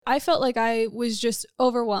I felt like I was just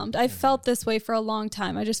overwhelmed. I felt this way for a long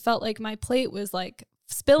time. I just felt like my plate was like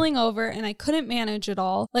spilling over and I couldn't manage it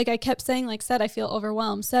all. Like I kept saying, like, said, I feel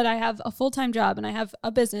overwhelmed. Said, I have a full-time job and I have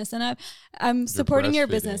a business and I'm supporting your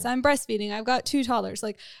business. I'm breastfeeding. I've got 2 toddlers,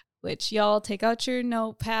 like, which y'all take out your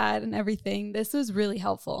notepad and everything. This was really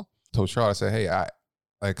helpful. Told Charlotte, I said, hey,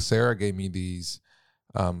 like Sarah gave me these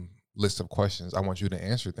list of questions. I want you to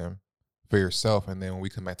answer them for yourself. And then when we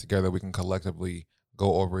come back together, we can collectively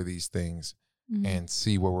go over these things and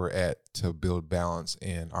see where we're at to build balance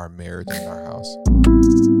in our marriage and in our house.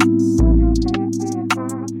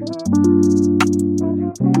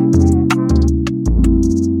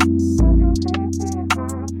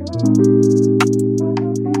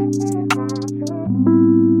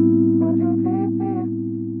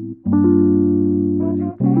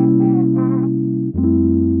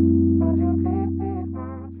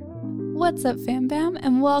 What's up, fam bam,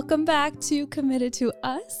 and welcome back to Committed to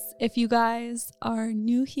Us. If you guys are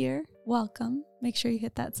new here, welcome. Make sure you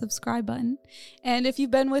hit that subscribe button. And if you've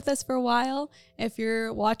been with us for a while, if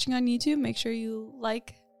you're watching on YouTube, make sure you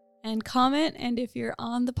like and comment. And if you're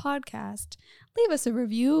on the podcast, leave us a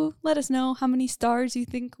review. Let us know how many stars you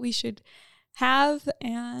think we should have.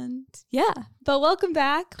 And yeah, but welcome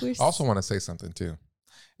back. I also want to say something too.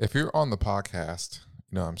 If you're on the podcast,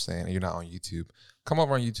 you know what I'm saying, and you're not on YouTube, come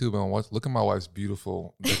over on YouTube and look at my wife's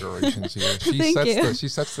beautiful decorations here. She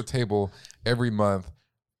sets the table every month,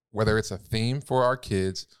 whether it's a theme for our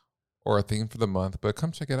kids or a theme for the month, but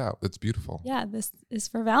come check it out. It's beautiful. Yeah, this is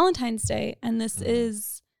for Valentine's Day, and this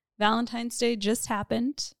is Valentine's Day just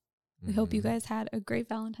happened. We hope you guys had a great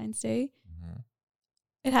Valentine's Day.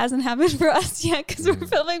 It hasn't happened for us yet because we're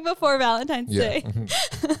filming before Valentine's Day.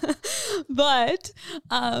 But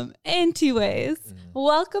anyways,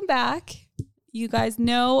 welcome back. You guys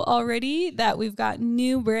know already that we've got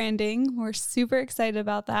new branding. We're super excited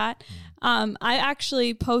about that. I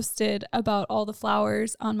actually posted about all the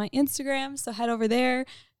flowers on my Instagram, so head over there.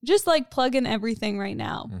 Just like plug in everything right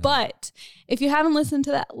now. But if you haven't listened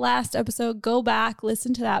to that last episode, go back,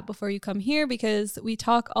 listen to that before you come here, because we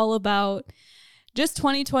talk all about just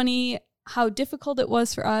 2020, how difficult it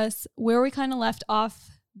was for us, where we kind of left off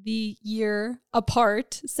the year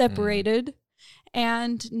apart, separated.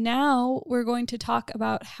 And now we're going to talk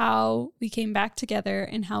about how we came back together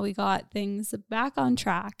and how we got things back on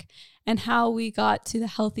track and how we got to the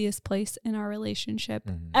healthiest place in our relationship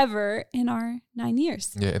ever in our 9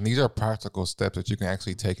 years. Yeah, and these are practical steps that you can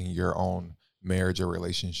actually take in your own marriage or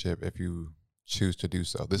relationship if you choose to do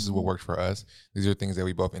so. This is what worked for us. These are things that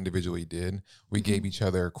we both individually did. We gave each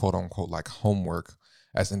other, quote unquote, like homework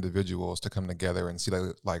as individuals to come together and see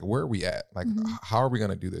like where are we at? Like, how are we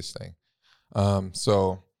going to do this thing?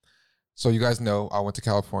 So you guys know I went to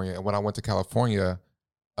California, and when I went to California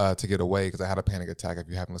to get away, because I had a panic attack. If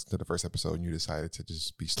you haven't listened to the first episode and you decided to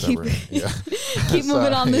just be stubborn, keep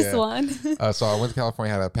moving on this one. So I went to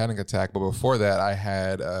California, had a panic attack, but before that, I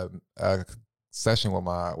had a session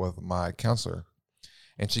with my counselor,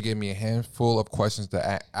 and she gave me a handful of questions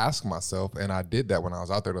to ask myself, and I did that when I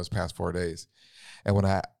was out there those past 4 days. And when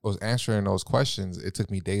I was answering those questions, it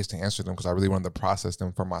took me days to answer them because I really wanted to process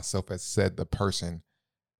them for myself as said the person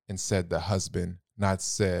and said the husband, not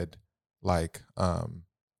said like,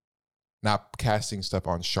 not casting stuff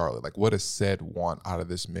on Charlotte. Like, what does said want out of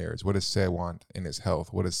this marriage? What does said want in his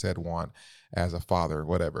health? What does said want as a father,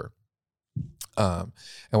 whatever? And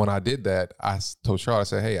when I did that, I told Charlotte, I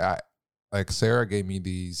said, hey, like Sarah gave me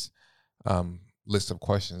these list of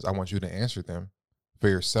questions. I want you to answer them for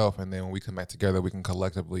yourself, and then when we come back together, we can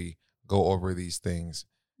collectively go over these things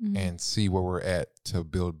and see where we're at to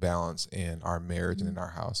build balance in our marriage and in our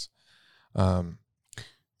house. So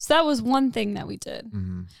that was one thing that we did.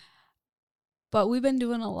 But we've been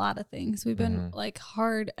doing a lot of things. We've been like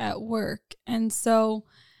hard at work. And so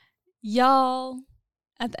y'all,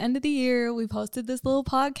 at the end of the year, we posted this little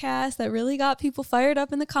podcast that really got people fired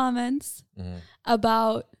up in the comments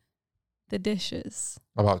about the dishes.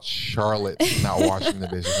 About Charlotte not washing the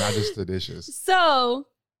dishes, not just the dishes. So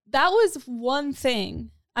that was one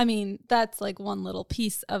thing. I mean, that's like one little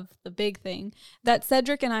piece of the big thing that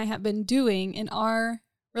Cedric and I have been doing in our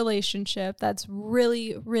relationship that's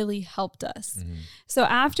really, really helped us. So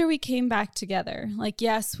after we came back together, like,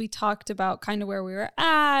 yes, we talked about kind of where we were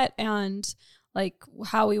at and like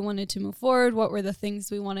how we wanted to move forward. What were the things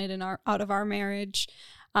we wanted out of our marriage?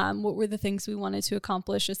 What were the things we wanted to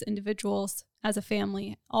accomplish as individuals, as a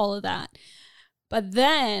family, all of that. But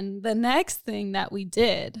then the next thing that we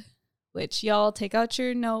did, which y'all take out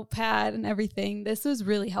your notepad and everything, this was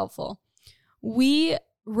really helpful. We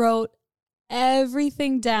wrote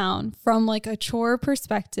everything down from like a chore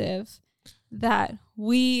perspective that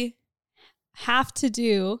we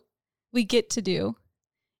get to do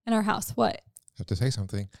in our house. What? I have to say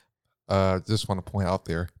something. Just want to point out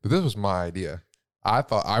there that this was my idea. I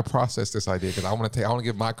thought I processed this idea because I want to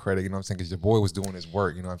give my credit, you know what I'm saying? Because your boy was doing his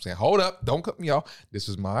work, you know what I'm saying? Hold up, don't cut me off. This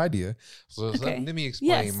was my idea. So let me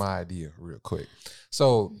explain my idea real quick.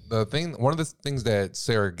 So one of the things that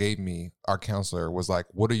Sarah gave me, our counselor, was like,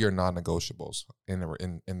 what are your non-negotiables in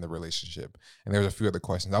the relationship? And there's a few other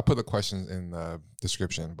questions. I'll put the questions in the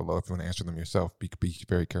description below if you want to answer them yourself. Be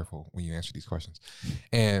very careful when you answer these questions.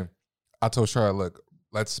 And I told Charlotte, look,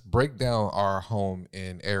 let's break down our home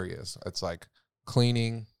in areas. It's like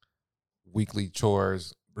cleaning, weekly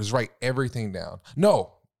chores. Just write everything down.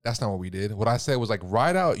 No, that's not what we did. What I said was like,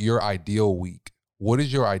 write out your ideal week. What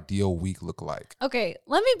does your ideal week look like? Okay,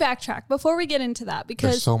 let me backtrack before we get into that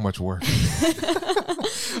because there's so much work.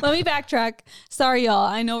 Let me backtrack. Sorry, y'all.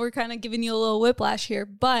 I know we're kind of giving you a little whiplash here,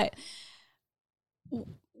 but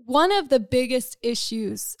one of the biggest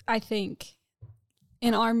issues, I think,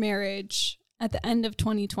 in our marriage at the end of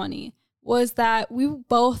 2020 was that we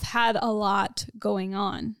both had a lot going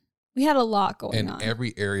on. We had a lot going on. In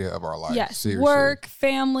every area of our life. Yes. Seriously. Work,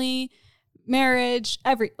 family, marriage,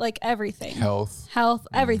 everything. Health,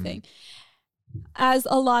 everything. As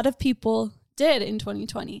a lot of people did in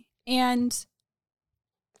 2020. And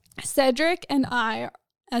Cedric and I,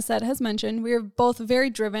 as Ced has mentioned, we are both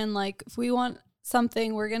very driven. Like, if we want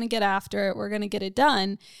something, we're going to get after it. We're going to get it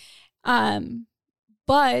done.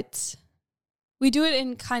 But we do it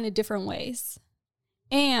in kind of different ways.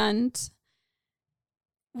 And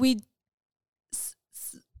I'm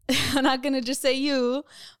not going to just say you,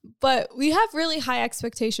 but we have really high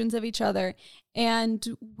expectations of each other. And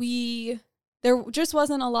there just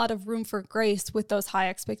wasn't a lot of room for grace with those high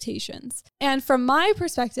expectations. And from my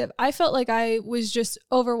perspective, I felt like I was just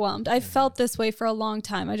overwhelmed. I felt this way for a long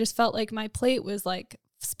time. I just felt like my plate was like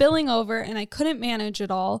spilling over and I couldn't manage it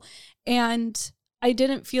all. And I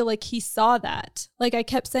didn't feel like he saw that. Like, I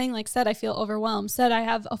kept saying, like, Ced, I feel overwhelmed. Ced, I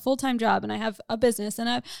have a full-time job and I have a business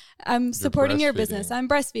and I'm supporting your business. I'm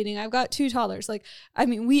breastfeeding. I've got 2 toddlers. Like, I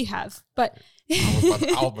mean, we have, but I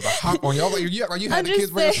was about to hop on y'all. Like you had the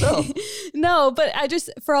kids by yourself. No, but I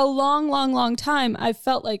just, for a long time, I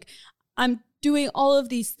felt like I'm doing all of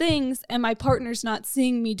these things and my partner's not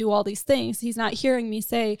seeing me do all these things. He's not hearing me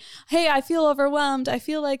say, hey, I feel overwhelmed. I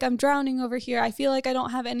feel like I'm drowning over here. I feel like I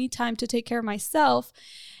don't have any time to take care of myself.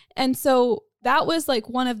 And so that was like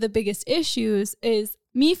one of the biggest issues, is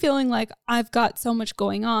me feeling like I've got so much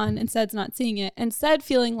going on and Ced's not seeing it. And Ced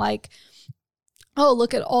feeling like, oh,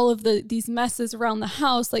 look at all of these messes around the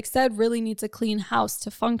house. Like, Ced really needs a clean house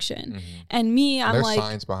to function. And me, I'm There's like,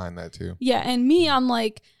 science behind that too. Yeah. And me, I'm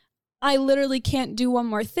like, I literally can't do one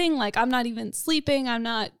more thing. Like, I'm not even sleeping. I'm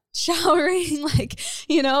not showering, like,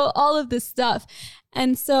 all of this stuff.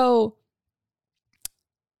 And so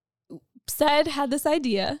Ced had this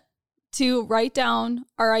idea to write down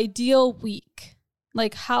our ideal week,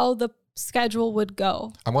 like how the schedule would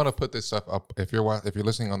go. I'm going to put this stuff up. If you're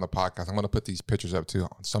listening on the podcast, I'm going to put these pictures up too.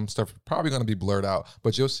 Some stuff probably going to be blurred out,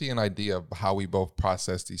 but you'll see an idea of how we both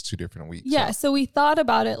process these 2 different weeks. Yeah. So we thought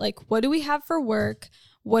about it, like, what do we have for work?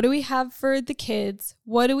 What do we have for the kids?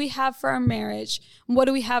 What do we have for our marriage? What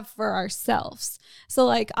do we have for ourselves? So,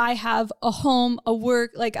 like, I have a home, a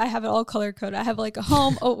work, like, I have it all color coded. I have like a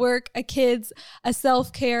home, a work, a kids, a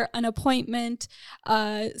self-care, an appointment,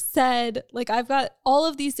 Ced, like, I've got all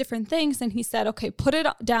of these different things. And he said, okay, put it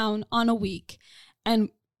down on a week and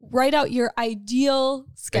write out your ideal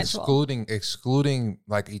schedule. Excluding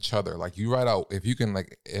like each other. Like, you write out, if you can,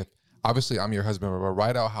 like, if obviously I'm your husband, but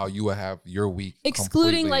write out how you would have your week.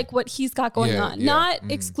 Excluding like what he's got going on. Yeah. Not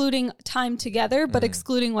excluding time together, but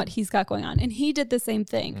excluding what he's got going on. And he did the same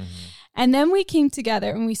thing. And then we came together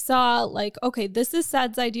and we saw, like, okay, this is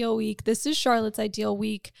Ced's ideal week. This is Charlotte's ideal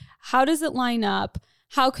week. How does it line up?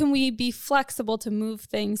 How can we be flexible to move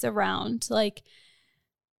things around? Like,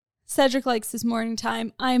 Cedric likes his morning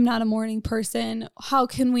time. I am not a morning person. How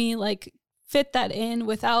can we, like, fit that in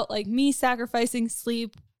without, like, me sacrificing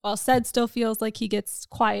sleep while Ced still feels like he gets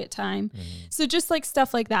quiet time? So just like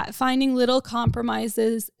stuff like that, finding little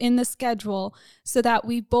compromises in the schedule so that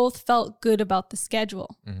we both felt good about the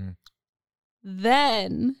schedule.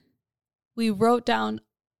 Then we wrote down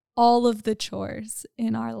all of the chores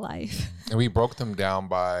in our life. And we broke them down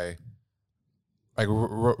by, like,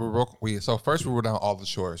 so first we wrote down all the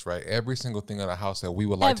chores, right? Every single thing in the house that we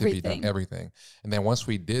would like to be done, everything. And then once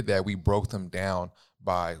we did that, we broke them down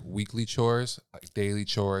by weekly chores, like daily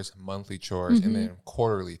chores, monthly chores, and then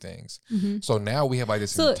quarterly things. So now we have like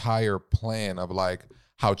this entire plan of like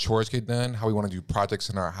how chores get done, how we want to do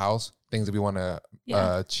projects in our house, things that we want to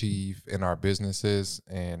achieve in our businesses,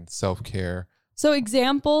 and self-care. So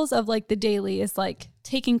examples of like the daily is like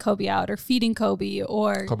taking Kobe out or feeding Kobe,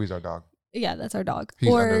 or Kobe's our dog. Yeah, that's our dog.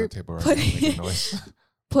 He's or under the table right now making noise.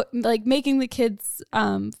 like making the kids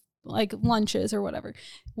like lunches or whatever.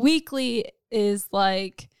 Weekly is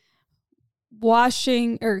like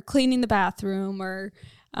washing or cleaning the bathroom, or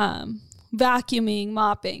vacuuming,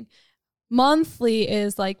 mopping. Monthly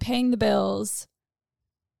is like paying the bills,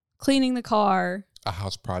 cleaning the car. A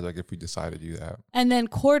house project if we decide to do that. And then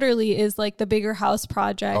quarterly is like the bigger house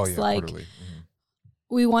projects. Oh, yeah, like quarterly.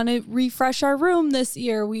 we want to refresh our room this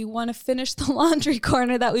year. We want to finish the laundry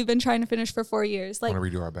corner that we've been trying to finish for 4 years. Like, want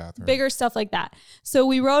to redo our bathroom. Bigger stuff like that. So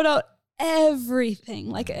we wrote out everything,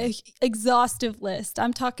 like an exhaustive list.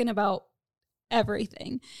 I'm talking about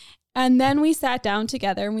everything. And then we sat down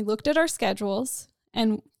together and we looked at our schedules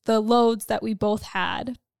and the loads that we both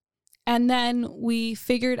had. And then we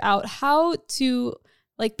figured out how to,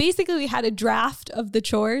 like, basically we had a draft of the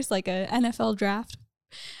chores, like a NFL draft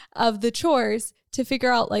of the chores, to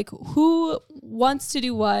figure out like who wants to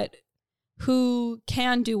do what, who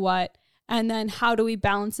can do what, and then how do we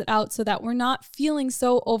balance it out so that we're not feeling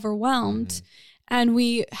so overwhelmed. And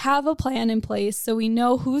we have a plan in place so we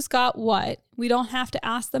know who's got what. We don't have to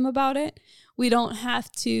ask them about it. We don't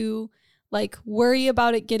have to like worry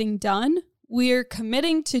about it getting done. We're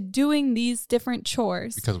committing to doing these different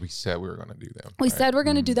chores. Because we said we were going to do them. We said we're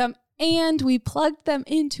going to do them, and we plugged them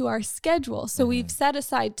into our schedule. So we've set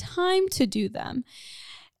aside time to do them.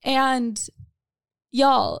 And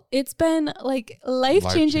y'all, it's been like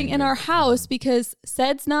life-changing in our house because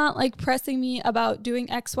Ced's not like pressing me about doing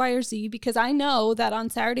X, Y, or Z, because I know that on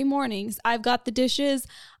Saturday mornings, I've got the dishes,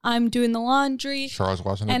 I'm doing the laundry. Charles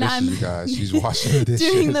washing the dishes, you guys. She's washing the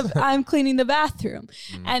dishes. I'm cleaning the bathroom.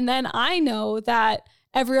 And then I know that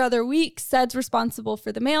every other week, Ced's responsible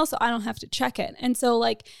for the mail, so I don't have to check it. And so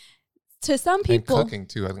like, to some people, and cooking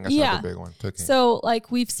too. I think that's another big one. Cooking. So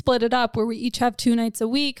like we've split it up where we each have 2 nights a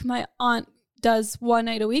week. My aunt does 1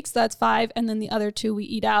 night a week, so that's 5, and then the other 2 we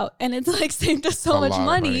eat out, and it's like saved us so much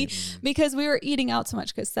money because we were eating out so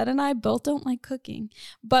much, because Ced and I both don't like cooking.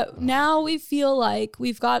 But now we feel like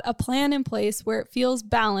we've got a plan in place where it feels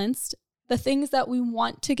balanced. The things that we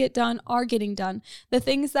want to get done are getting done. The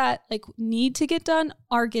things that like need to get done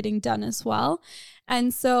are getting done as well.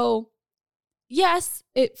 And so yes,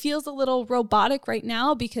 it feels a little robotic right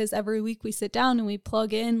now because every week we sit down and we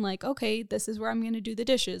plug in like, okay, this is where I'm going to do the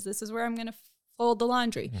dishes. This is where I'm going to fold the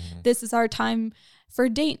laundry. This is our time for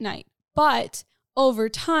date night. But over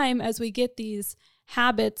time, as we get these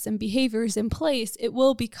habits and behaviors in place, it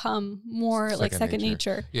will become more like second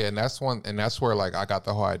nature. Yeah, and that's where like I got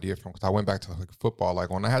the whole idea from, because I went back to like football. Like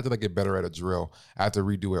when I had to like get better at a drill, I had to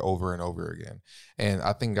redo it over and over again. And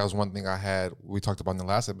I think that was one thing we talked about in the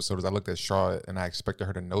last episode, is I looked at Charlotte and I expected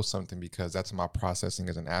her to know something because that's my processing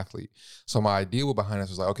as an athlete. So my idea behind this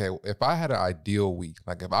was like, okay, if I had an ideal week,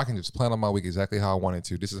 like if I can just plan on my week exactly how I wanted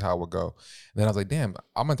to, this is how it would go. And then I was like, damn,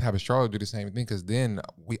 I'm going to have Charlotte do the same thing, because then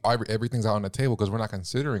everything's out on the table because we're not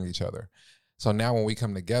considering each other. So now when we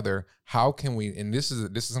come together, how can we, and this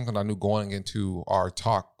is something I knew going into our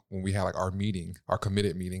talk when we had like our meeting, our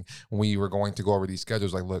committed meeting, when we were going to go over these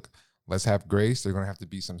schedules, like, look, let's have grace. There's going to have to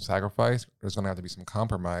be some sacrifice. There's going to have to be some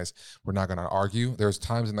compromise. We're not going to argue. There's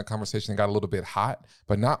times in the conversation that got a little bit hot,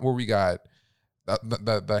 but not where we got,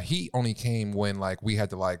 the heat only came when like we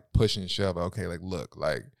had to like push and shove. Okay, like, look,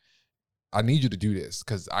 like I need you to do this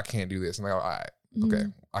because I can't do this. And like, all right. Okay,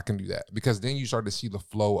 I can do that. Because then you start to see the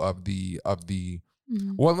flow of the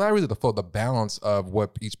well, not really the flow, the balance of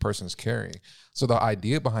what each person's carrying. So the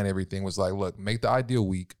idea behind everything was like, look, make the ideal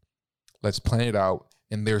week. Let's plan it out.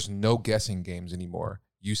 And there's no guessing games anymore.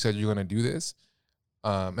 You said you're going to do this.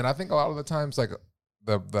 And I think a lot of the times, like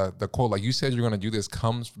the quote, like you said you're going to do this,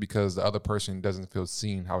 comes because the other person doesn't feel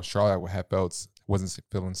seen, how Charlotte had felt, wasn't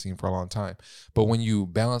feeling seen for a long time. But when you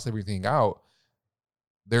balance everything out,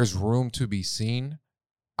 there's room to be seen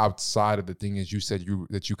outside of the thing as you said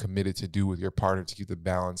that you committed to do with your partner to keep the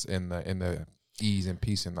balance and the ease and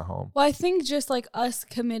peace in the home. Well, I think just like us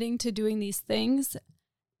committing to doing these things,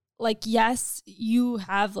 like, yes, you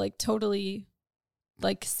have like totally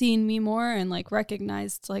like seen me more and like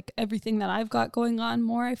recognized like everything that I've got going on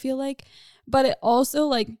more, I feel like, but it also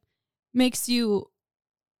like makes you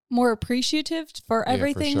more appreciative for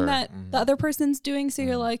everything that the other person's doing. So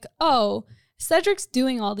you're like, oh, Cedric's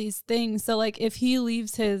doing all these things. So like if he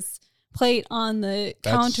leaves his plate on the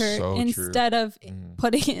counter instead of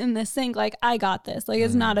putting it in the sink, like I got this, like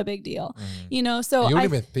it's not a big deal, you know? So you don't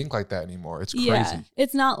even think like that anymore. It's crazy. Yeah,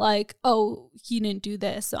 it's not like, oh, he didn't do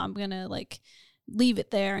this, so I'm going to like leave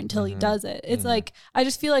it there until he does it. It's like, I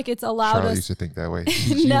just feel like it's allowed Charlotte us. used to think that way.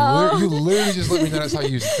 No. You literally just let me know that's how you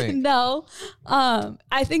used to think. No.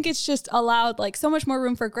 I think it's just allowed like so much more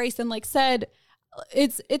room for grace. And like said,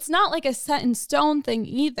 it's not like a set in stone thing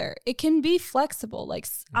either. It can be flexible. Like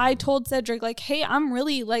I told Cedric, like, hey, I'm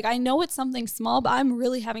really like, I know it's something small, but I'm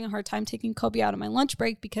really having a hard time taking Kobe out of my lunch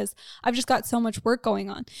break because I've just got so much work going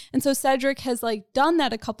on. And so Cedric has like done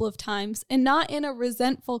that a couple of times, and not in a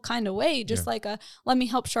resentful kind of way, just like a, let me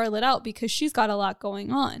help Charlotte out because she's got a lot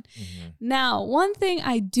going on. Now, one thing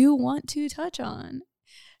I do want to touch on,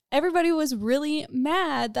 everybody was really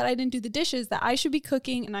mad that I didn't do the dishes, that I should be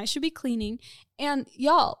cooking and I should be cleaning. And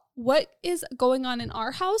y'all, what is going on in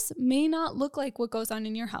our house may not look like what goes on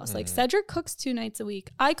in your house. Like Cedric cooks 2 nights a week.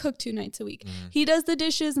 I cook 2 nights a week. He does the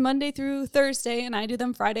dishes Monday through Thursday, and I do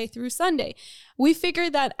them Friday through Sunday. We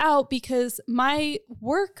figured that out because my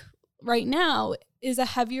work right now is a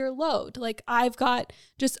heavier load. Like I've got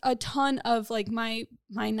just a ton of like my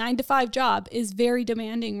 9 to 5 job is very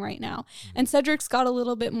demanding right now. And Cedric's got a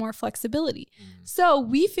little bit more flexibility. So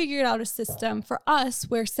we figured out a system for us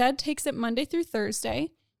where Ced takes it Monday through Thursday,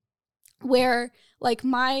 where like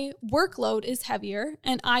my workload is heavier,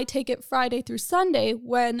 and I take it Friday through Sunday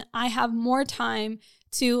when I have more time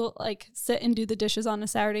to like sit and do the dishes on a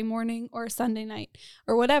Saturday morning or a Sunday night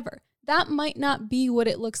or whatever. That might not be what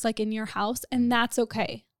it looks like in your house, and that's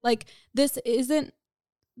okay. Like this is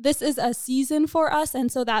a season for us,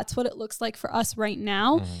 and so that's what it looks like for us right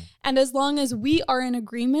now. And as long as we are in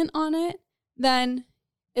agreement on it, then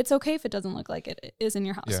it's okay if it doesn't look like it is in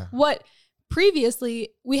your house. What previously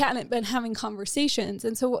we hadn't been having conversations,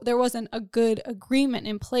 and so there wasn't a good agreement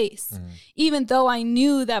in place. Even though I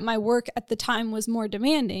knew that my work at the time was more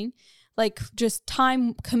demanding, like just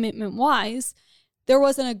time commitment wise, there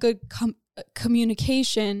wasn't a good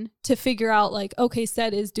communication to figure out like, okay,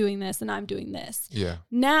 Ced is doing this and I'm doing this.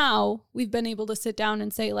 Now we've been able to sit down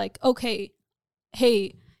and say like, okay,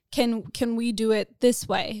 hey, can we do it this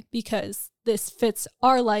way because this fits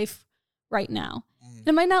our life right now?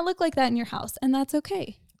 It might not look like that in your house, and that's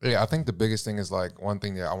okay. Yeah, I think the biggest thing is like, one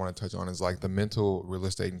thing that I want to touch on is like the mental real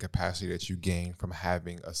estate and capacity that you gain from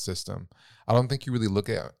having a system. I don't think you really look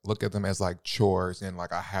at them as like chores and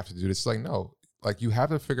like I have to do this. It's like, no. Like you have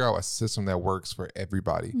to figure out a system that works for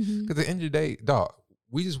everybody. Because at the end of the day, dog,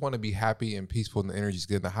 we just want to be happy and peaceful and the energy's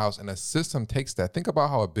good in the house. And a system takes that. Think about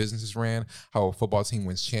how a business is ran, how a football team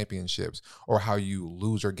wins championships, or how you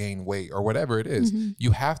lose or gain weight or whatever it is.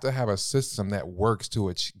 You have to have a system that works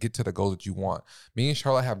to get to the goals that you want. Me and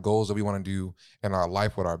Charlotte have goals that we want to do in our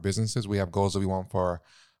life with our businesses. We have goals that we want for,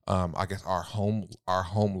 I guess, our home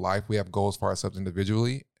life. We have goals for ourselves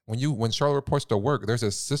individually. When Charlotte reports to work, there's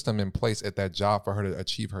a system in place at that job for her to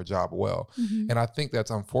achieve her job well. And I think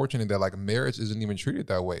that's unfortunate that like marriage isn't even treated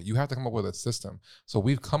that way. You have to come up with a system. So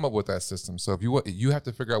we've come up with that system. So if you have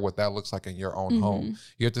to figure out what that looks like in your own home.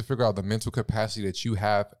 You have to figure out the mental capacity that you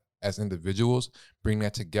have as individuals, bring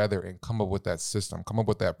that together and come up with that system, come up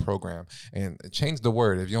with that program, and change the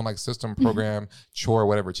word. If you don't like system, program, chore,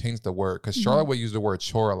 whatever, change the word. Because Charlotte would use the word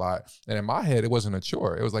chore a lot. And in my head, it wasn't a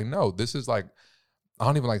chore. It was like, no, this is like, I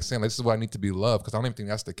don't even like saying like, this is what I need to be loved, because I don't even think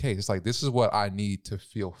that's the case. It's like, this is what I need to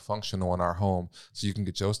feel functional in our home, so you can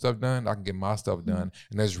get your stuff done, I can get my stuff done,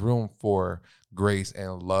 and there's room for grace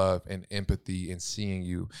and love and empathy and seeing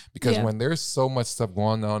you. Because when there's so much stuff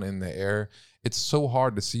going on in the air, it's so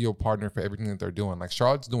hard to see your partner for everything that they're doing. Like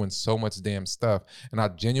Charlotte's doing so much damn stuff, and I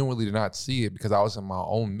genuinely did not see it because I was in my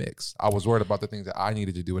own mix. I was worried about the things that I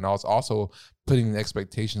needed to do, and I was also putting the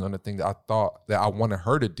expectations on the thing that I thought that I wanted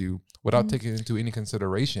her to do without taking into any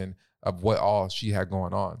consideration of what all she had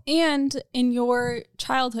going on. And in your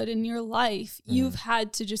childhood, in your life, you've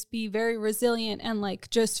had to just be very resilient and like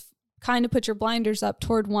just kind of put your blinders up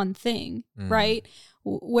toward one thing, right?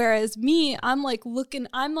 Whereas me, I'm like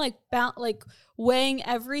weighing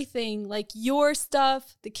everything, like your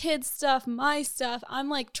stuff, the kids' stuff, my stuff. I'm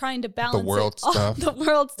like trying to balance the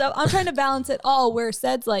world stuff. I'm trying to balance it all, where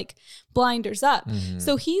Ced's like blinders up.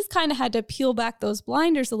 So he's kind of had to peel back those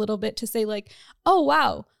blinders a little bit to say like, oh,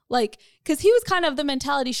 wow. Like, because he was kind of the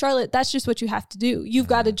mentality, Charlotte, that's just what you have to do. You've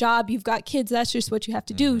got a job, you've got kids, that's just what you have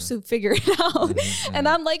to do. So figure it out. And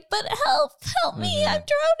I'm like, but help me, I'm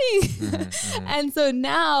drowning. And so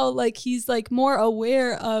now like, he's like more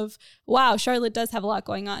aware of, wow, Charlotte does have a lot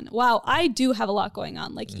going on. Wow, I do have a lot going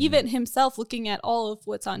on. Like even himself looking at all of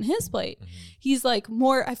what's on his plate, he's like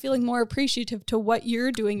I feel like more appreciative to what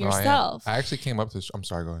you're doing yourself. I actually came up to I'm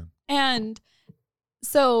sorry, go ahead. And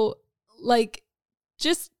so like,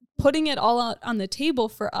 just putting it all out on the table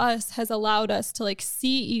for us has allowed us to like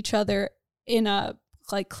see each other in a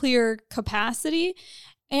like clear capacity.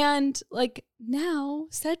 And like now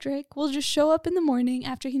Cedric will just show up in the morning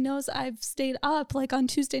after he knows I've stayed up. Like on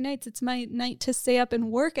Tuesday nights, it's my night to stay up and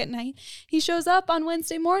work at night. He shows up on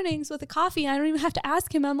Wednesday mornings with a coffee. I don't even have to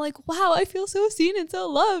ask him. I'm like, wow, I feel so seen and so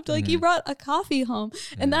loved. Like he brought a coffee home.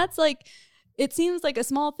 And that's like, it seems like a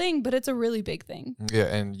small thing, but it's a really big thing. Yeah.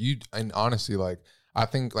 And honestly, like, I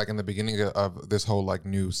think like in the beginning of this whole like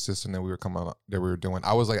new system that we were doing,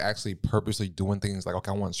 I was like actually purposely doing things like,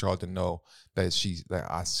 okay, I want Charlotte to know that that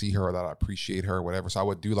I see her, or that I appreciate her or whatever. So I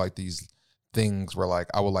would do like these things where like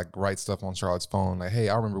I would like write stuff on Charlotte's phone. Like, hey,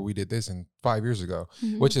 I remember we did this 5 years ago,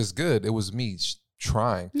 which is good. It was me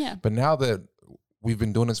trying. Yeah. But now that we've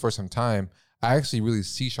been doing this for some time, I actually really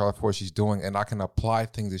see Charlotte for what she's doing, and I can apply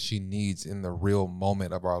things that she needs in the real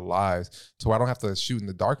moment of our lives, so I don't have to shoot in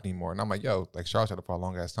the dark anymore. And I'm like, yo, like Charlotte's had it for a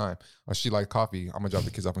long ass time. Or she like coffee. I'm gonna drop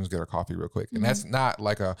the kids up and just get her coffee real quick. And that's not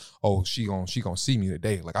like she gonna see me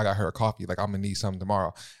today. Like I got her a coffee. Like I'm gonna need something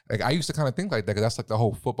tomorrow. Like I used to kind of think like that, because that's like the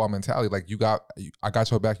whole football mentality. Like I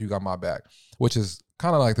got your back, you got my back, which is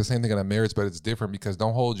kind of like the same thing in a marriage, but it's different, because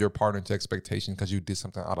don't hold your partner to expectation because you did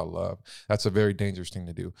something out of love. That's a very dangerous thing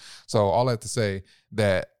to do. So all that to say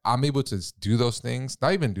that I'm able to do those things,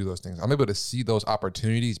 not even do those things. I'm able to see those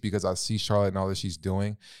opportunities because I see Charlotte and all that she's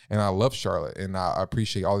doing. And I love Charlotte, and I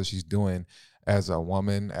appreciate all that she's doing as a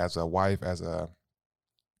woman, as a wife, as a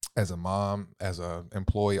mom, as a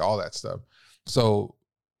employee, all that stuff. So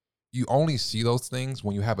you only see those things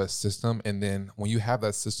when you have a system, and then when you have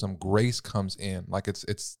that system, grace comes in. Like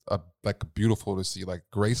it's like beautiful to see. Like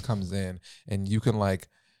grace comes in, and you can like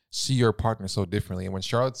see your partner so differently. And when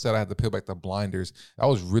Charlotte said I had to peel back the blinders, that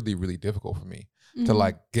was really, really difficult for me to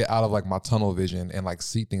like get out of like my tunnel vision and like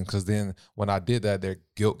see things. Because then when I did that, their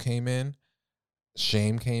guilt came in,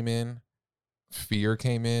 shame came in, fear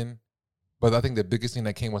came in. But I think the biggest thing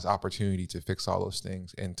that came was opportunity to fix all those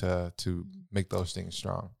things and to make those things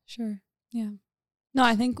strong. Sure. Yeah. No,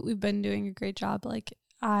 I think we've been doing a great job. Like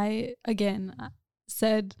I, again,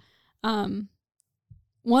 said, one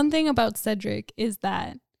thing about Cedric is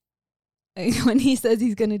that when he says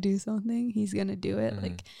he's going to do something, he's going to do it.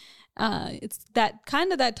 Like, it's that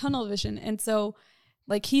kind of that tunnel vision. And so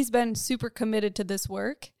like, he's been super committed to this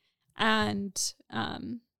work, and,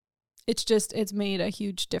 it's made a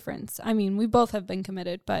huge difference. I mean, we both have been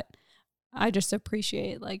committed, but I just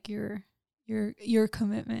appreciate like your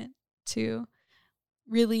commitment to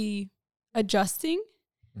really adjusting.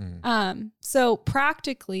 So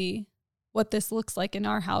practically what this looks like in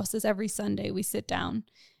our house is every Sunday we sit down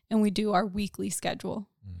and we do our weekly schedule.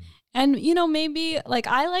 And, you know, maybe like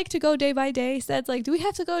I like to go day by day. Said's like, do we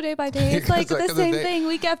have to go day by day? It's like the same thing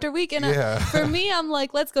week after week. And for me, I'm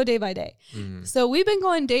like, let's go day by day. So we've been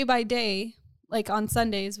going day by day. Like on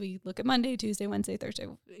Sundays, we look at Monday, Tuesday, Wednesday, Thursday,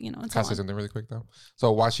 you know. And Can I say something really quick though?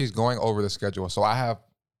 So while she's going over the schedule, so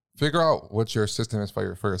figure out what your system is for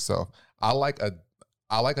yourself. I'm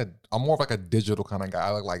more of like a digital kind of guy.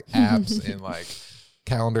 I like apps and like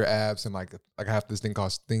calendar apps, and like I have this thing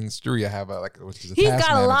called Thingstree. I have which is a He's task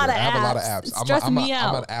got manager. a lot of I have apps. a lot of apps. It's stressing me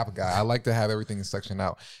out. I'm an app guy. I like to have everything sectioned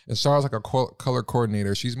out. And Char's like a color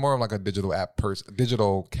coordinator. She's more of like a digital app person,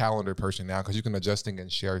 digital calendar person now, because you can adjust things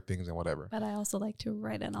and share things and whatever. But I also like to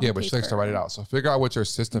write it on but she likes to write it out. So figure out what your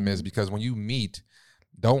system is, because when you meet,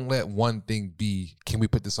 don't let one thing be, can we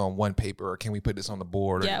put this on one paper, or can we put this on the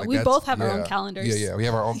board? Yeah, we both have our own calendars. Yeah, we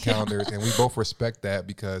have our own calendars, and we both respect that,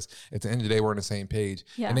 because at the end of the day, we're on the same page.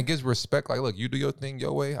 Yeah. And it gives respect. Like, look, you do your thing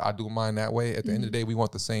your way, I do mine that way. At the end of the day, we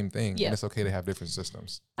want the same thing, and it's okay to have different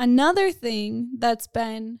systems. Another thing that's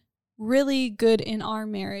been really good in our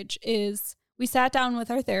marriage is we sat down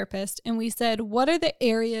with our therapist and we said, what are the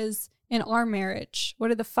areas in our marriage?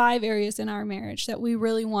 What are the 5 areas in our marriage that we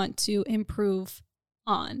really want to improve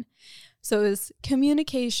on? So it was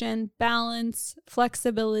communication, balance,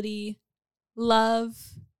 flexibility, love,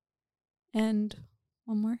 and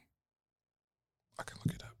one more. I can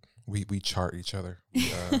look it up. We chart each other.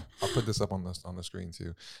 I'll put this up on the screen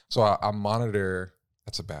too. So I monitor.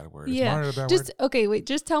 That's a bad word. Yeah. Is monitor a bad word? Okay, wait.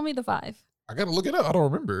 Just tell me the 5. I gotta look it up. I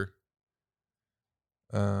don't remember.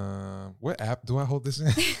 What app do I hold this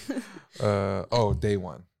in? Day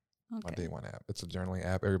One. Okay. My Day One app. It's a journaling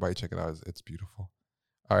app. Everybody check it out. It's beautiful.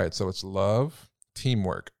 All right, so it's love,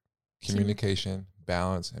 teamwork, communication,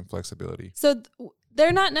 balance, and flexibility. So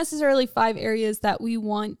they're not necessarily 5 areas that we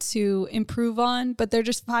want to improve on, but they're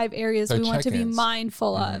just 5 areas we want to be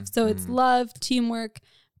mindful of. So it's love, teamwork,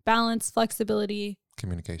 balance, flexibility,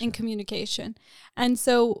 communication. And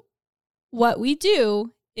so what we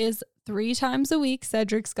do is 3 times a week,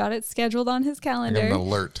 Cedric's got it scheduled on his calendar. I got an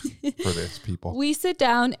alert for this, people. We sit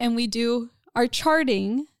down and we do our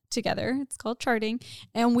charting together. It's called charting.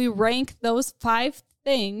 And we rank those 5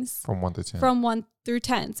 things from 1 to 10. From 1 through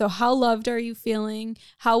 10. So how loved are you feeling?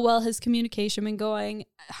 How well has communication been going?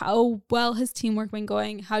 How well has teamwork been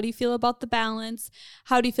going? How do you feel about the balance?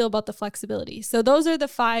 How do you feel about the flexibility? So those are the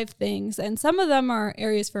 5 things. And some of them are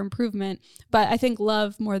areas for improvement. But I think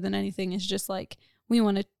love more than anything is just like,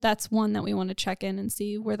 that's one that we want to check in and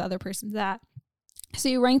see where the other person's at. So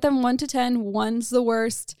you rank them 1 to 10. 1's the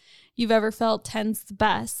worst you've ever felt. 10's the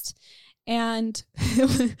best. And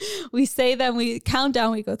we say them, we count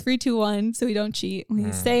down, we go 3, 2, 1, so we don't cheat.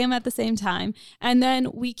 We say them at the same time. And then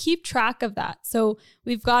we keep track of that. So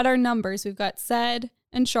we've got our numbers. We've got Ced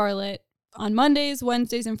and Charlotte on Mondays,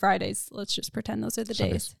 Wednesdays, and Fridays. Let's just pretend those are the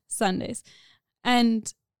days. Sundays.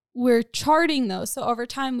 And we're charting those. So over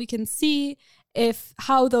time we can see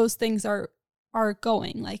how those things are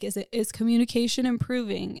going. Like, is communication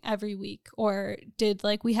improving every week, or did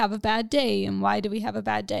we have a bad day, and why did we have a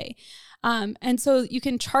bad day? And so you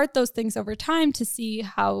can chart those things over time to see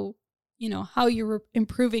how you're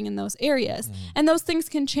improving in those areas. And those things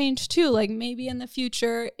can change too. Like maybe in the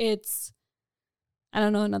future it's, I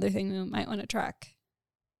don't know, another thing we might want to track.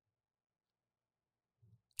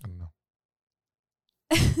 I don't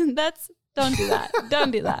know. Don't do that.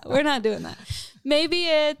 Don't do that. We're not doing that. Maybe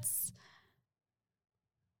it's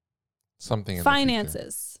something in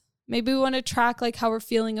finances. Maybe we want to track how we're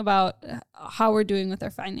feeling about how we're doing with our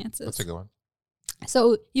finances. That's a good one.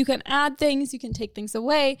 So you can add things, you can take things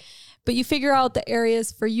away, but you figure out the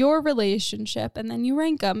areas for your relationship, and then you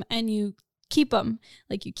rank them and you keep them.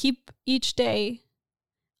 You keep each day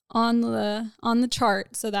on the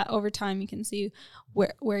chart, so that over time you can see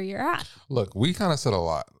where you're at. Look, we kind of said a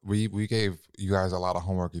lot. We gave you guys a lot of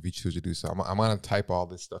homework if you choose to do so. I'm going to type all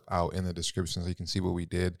this stuff out in the description so you can see what we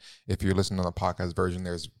did. If you're listening on the podcast version,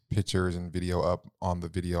 there's pictures and video up on the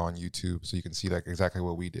video on YouTube, so you can see exactly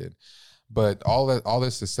what we did. But all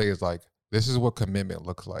this to say is this is what commitment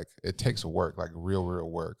looks like. It takes work, real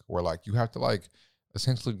work, where you have to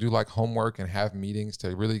essentially do homework and have meetings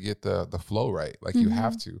to really get the flow right. You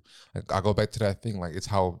have to. I go back to that thing. It's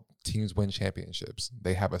how teams win championships.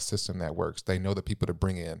 They have a system that works. They know the people to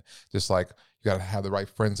bring in. Just you got to have the right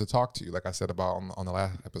friends to talk to, like I said about on the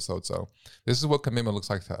last episode. So this is what commitment looks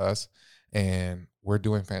like to us, and we're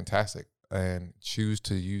doing fantastic. And choose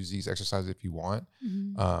to use these exercises if you want.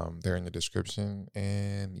 They're in the description.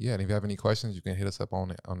 And yeah, and if you have any questions, you can hit us up on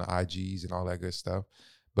the IGs and all that good stuff.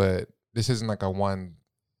 But this isn't a one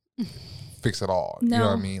fix it all. No. You know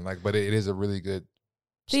what I mean? But it is a really good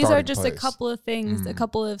These are just place. A couple of things, a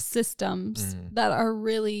couple of systems that are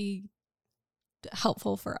really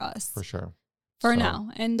helpful for us. For sure. For now.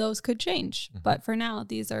 And those could change. But for now,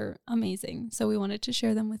 these are amazing. So we wanted to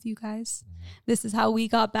share them with you guys. This is how we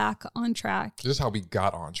got back on track. This is how we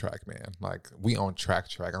got on track, man. We on track.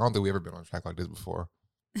 I don't think we ever been on track like this before.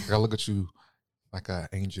 I look at you like an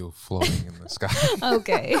angel floating in the sky.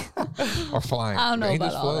 Okay. Or flying. I don't know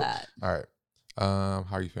about all that. All right. How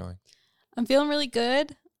are you feeling? I'm feeling really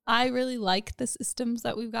good. I really like the systems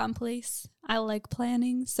that we've got in place. I like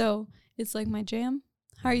planning. So it's my jam.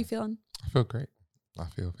 How are you feeling? I feel great. I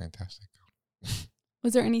feel fantastic.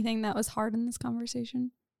 Was there anything that was hard in this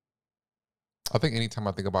conversation? I think anytime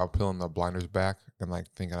I think about peeling the blinders back and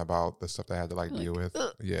thinking about the stuff that I had to deal with,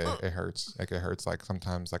 it hurts. It hurts.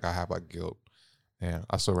 Sometimes I have guilt, and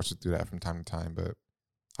I still wrestle through that from time to time. But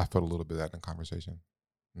I felt a little bit of that in the conversation.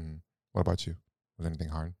 What about you? Was anything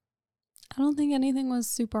hard? I don't think anything was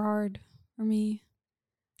super hard for me.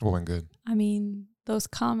 What went good? I mean, those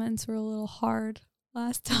comments were a little hard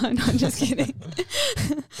last time. No, I'm just kidding.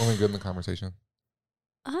 What went good in the conversation?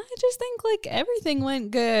 I just think everything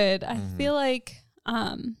went good. I feel like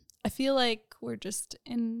we're just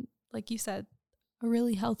in, like you said, a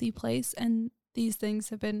really healthy place, and these things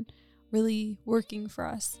have been really working for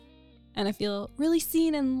us, and I feel really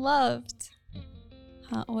seen and loved.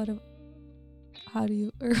 What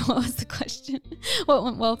was the question? What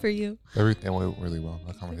went well for you? Everything went really well.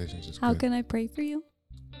 Our conversation is just How good. can I pray for you?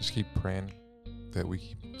 Just keep praying that we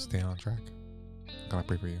keep staying on track. Can I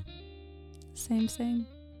pray for you? Same.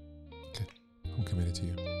 Good. I'm committed to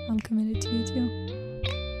you. I'm committed to you too.